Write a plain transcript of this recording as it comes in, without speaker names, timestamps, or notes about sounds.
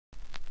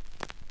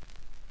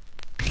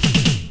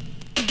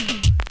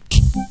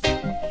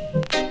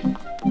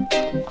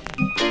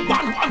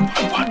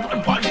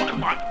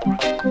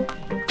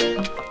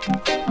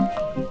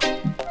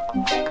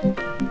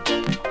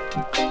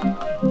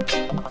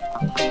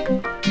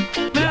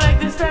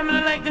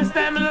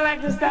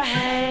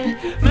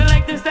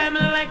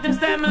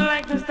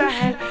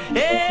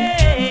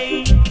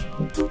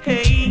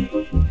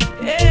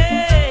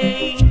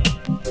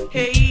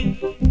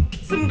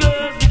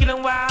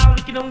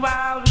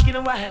wicked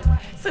and wild.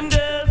 Some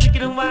girls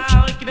wicked and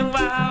wild, wicked and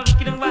wild,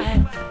 wicked and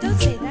wild. Don't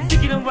say that.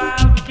 Wicked and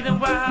wild, wicked and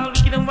wild,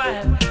 wicked and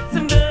wild.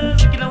 Some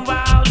girls wicked and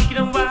wild, wicked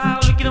and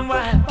wild, wicked and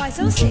wild. Why,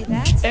 don't say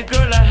that. Hey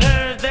girl, I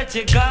heard that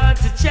you got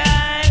a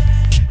child.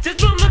 Just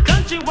from the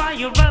country, why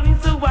you running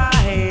so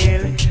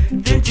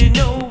wild? Didn't you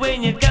know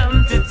when you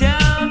come to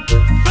town,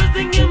 first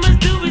thing you must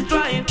do is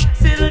try and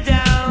settle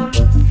down?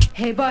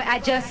 Hey boy, I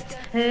just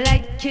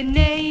like your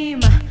name,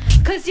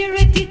 'cause you're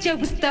a teacher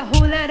with a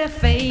whole lot of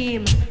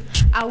fame.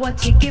 I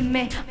want you give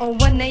me a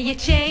one of your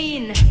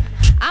chain.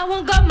 I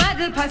won't go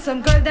mad past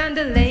some girl down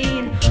the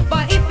lane.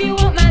 But if you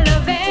want my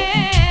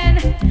loving,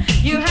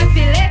 you have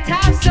to let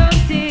have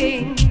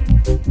something.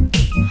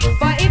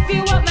 But if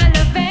you want my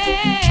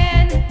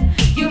loving,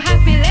 you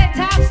have to let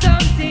have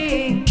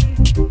something.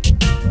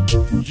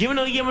 You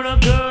know,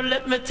 girl,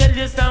 let me tell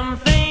you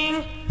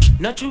something.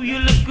 Not true, you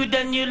look good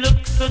and you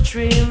look so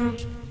trim.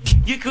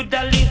 You could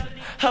have lived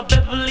a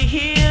Beverly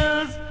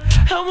Hills.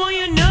 I want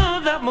you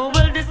know that more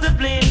well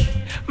disciplined.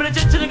 But I